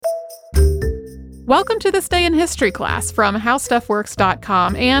Welcome to This Day in History class from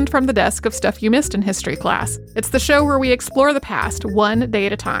HowStuffWorks.com and from the desk of Stuff You Missed in History class. It's the show where we explore the past one day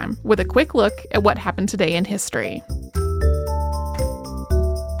at a time with a quick look at what happened today in history.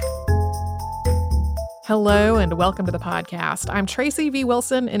 Hello and welcome to the podcast. I'm Tracy V.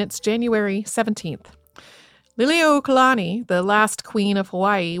 Wilson and it's January 17th. Lili'uokalani, the last queen of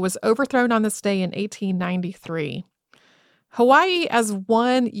Hawaii, was overthrown on this day in 1893. Hawaii, as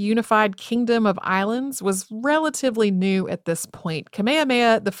one unified kingdom of islands, was relatively new at this point.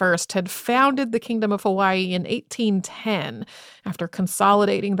 Kamehameha I had founded the Kingdom of Hawaii in 1810 after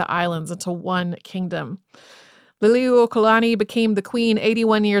consolidating the islands into one kingdom. Lili'uokalani became the queen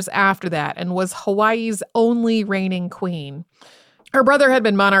 81 years after that and was Hawaii's only reigning queen. Her brother had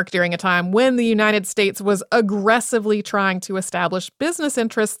been monarch during a time when the United States was aggressively trying to establish business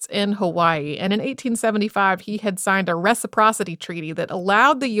interests in Hawaii. And in 1875, he had signed a reciprocity treaty that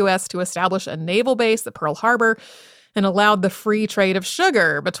allowed the U.S. to establish a naval base at Pearl Harbor and allowed the free trade of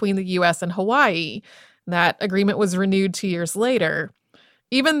sugar between the U.S. and Hawaii. That agreement was renewed 2 years later.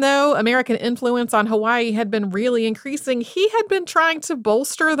 Even though American influence on Hawaii had been really increasing, he had been trying to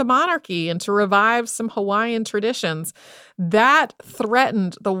bolster the monarchy and to revive some Hawaiian traditions. That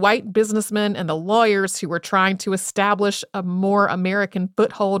threatened the white businessmen and the lawyers who were trying to establish a more American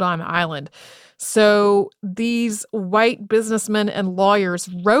foothold on the island. So these white businessmen and lawyers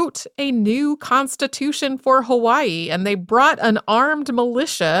wrote a new constitution for Hawaii, and they brought an armed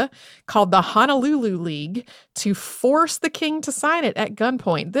militia called the Honolulu League to force the king to sign it at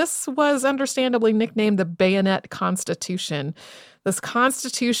gunpoint. This was understandably nicknamed the Bayonet Constitution. This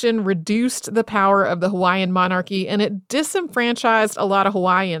constitution reduced the power of the Hawaiian monarchy, and it disenfranchised a lot of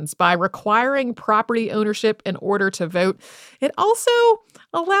Hawaiians by requiring property ownership in order to vote. It also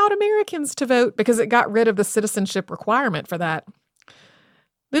allowed Americans to vote because it got rid of the citizenship requirement for that.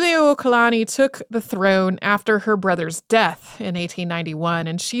 Lili'uokalani took the throne after her brother's death in 1891,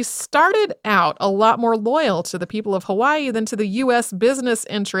 and she started out a lot more loyal to the people of Hawaii than to the U.S. business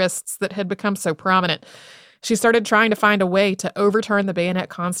interests that had become so prominent. She started trying to find a way to overturn the Bayonet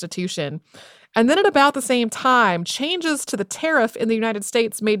Constitution. And then at about the same time, changes to the tariff in the United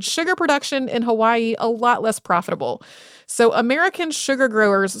States made sugar production in Hawaii a lot less profitable. So American sugar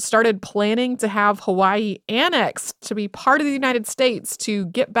growers started planning to have Hawaii annexed to be part of the United States to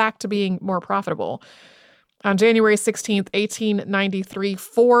get back to being more profitable. On January 16th, 1893,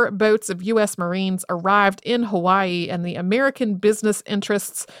 4 boats of U.S. Marines arrived in Hawaii, and the American business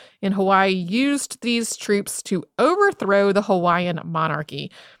interests in Hawaii used these troops to overthrow the Hawaiian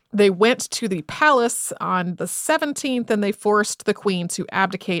monarchy. They went to the palace on the 17th, and they forced the queen to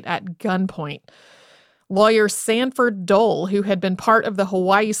abdicate at gunpoint. Lawyer Sanford Dole, who had been part of the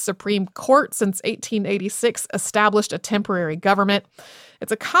Hawaii Supreme Court since 1886, established a temporary government.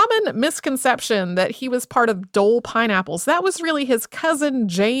 It's a common misconception that he was part of Dole Pineapples. That was really his cousin,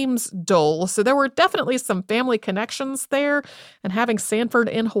 James Dole. So there were definitely some family connections there. And having Sanford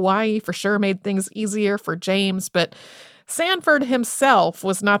in Hawaii for sure made things easier for James. But Sanford himself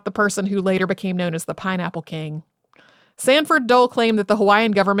was not the person who later became known as the Pineapple King. Sanford Dole claimed that the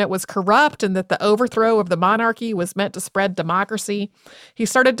Hawaiian government was corrupt and that the overthrow of the monarchy was meant to spread democracy. He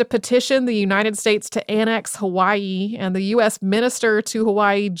started to petition the United States to annex Hawaii, and the U.S. minister to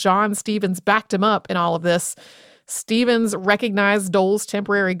Hawaii, John Stevens, backed him up in all of this. Stevens recognized Dole's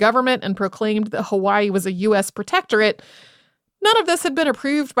temporary government and proclaimed that Hawaii was a U.S. protectorate. None of this had been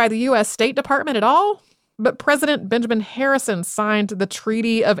approved by the U.S. State Department at all. But President Benjamin Harrison signed the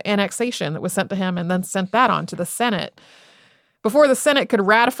Treaty of Annexation that was sent to him and then sent that on to the Senate. Before the Senate could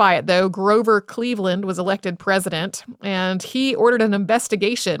ratify it, though, Grover Cleveland was elected president, and he ordered an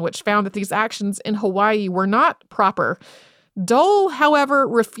investigation which found that these actions in Hawaii were not proper. Dole, however,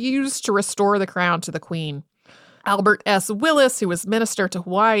 refused to restore the crown to the queen. Albert S. Willis, who was minister to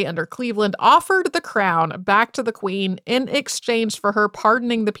Hawaii under Cleveland, offered the crown back to the queen in exchange for her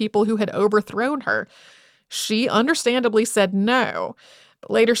pardoning the people who had overthrown her. She understandably said no.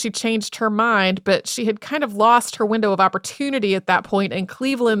 Later, she changed her mind, but she had kind of lost her window of opportunity at that point, and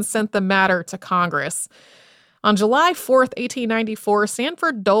Cleveland sent the matter to Congress. On July 4th, 1894,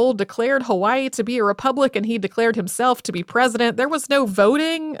 Sanford Dole declared Hawaii to be a republic, and he declared himself to be president. There was no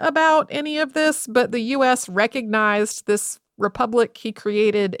voting about any of this, but the U.S. recognized this republic he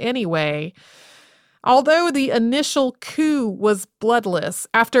created anyway. Although the initial coup was bloodless,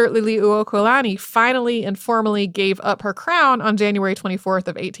 after Lili'uokalani finally and formally gave up her crown on January 24th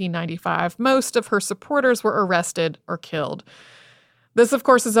of 1895, most of her supporters were arrested or killed. This, of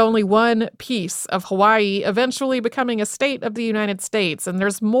course, is only one piece of Hawaii eventually becoming a state of the United States, and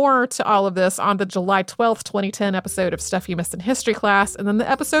there's more to all of this on the July 12th, 2010 episode of Stuff You Missed in History Class, and then the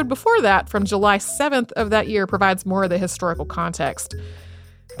episode before that from July 7th of that year provides more of the historical context.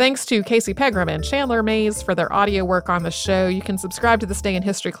 Thanks to Casey Pegram and Chandler Mays for their audio work on the show. You can subscribe to This Day in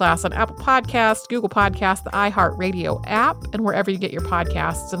History Class on Apple Podcasts, Google Podcasts, the iHeartRadio app, and wherever you get your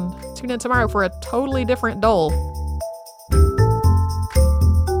podcasts. And tune in tomorrow for a totally different Dole.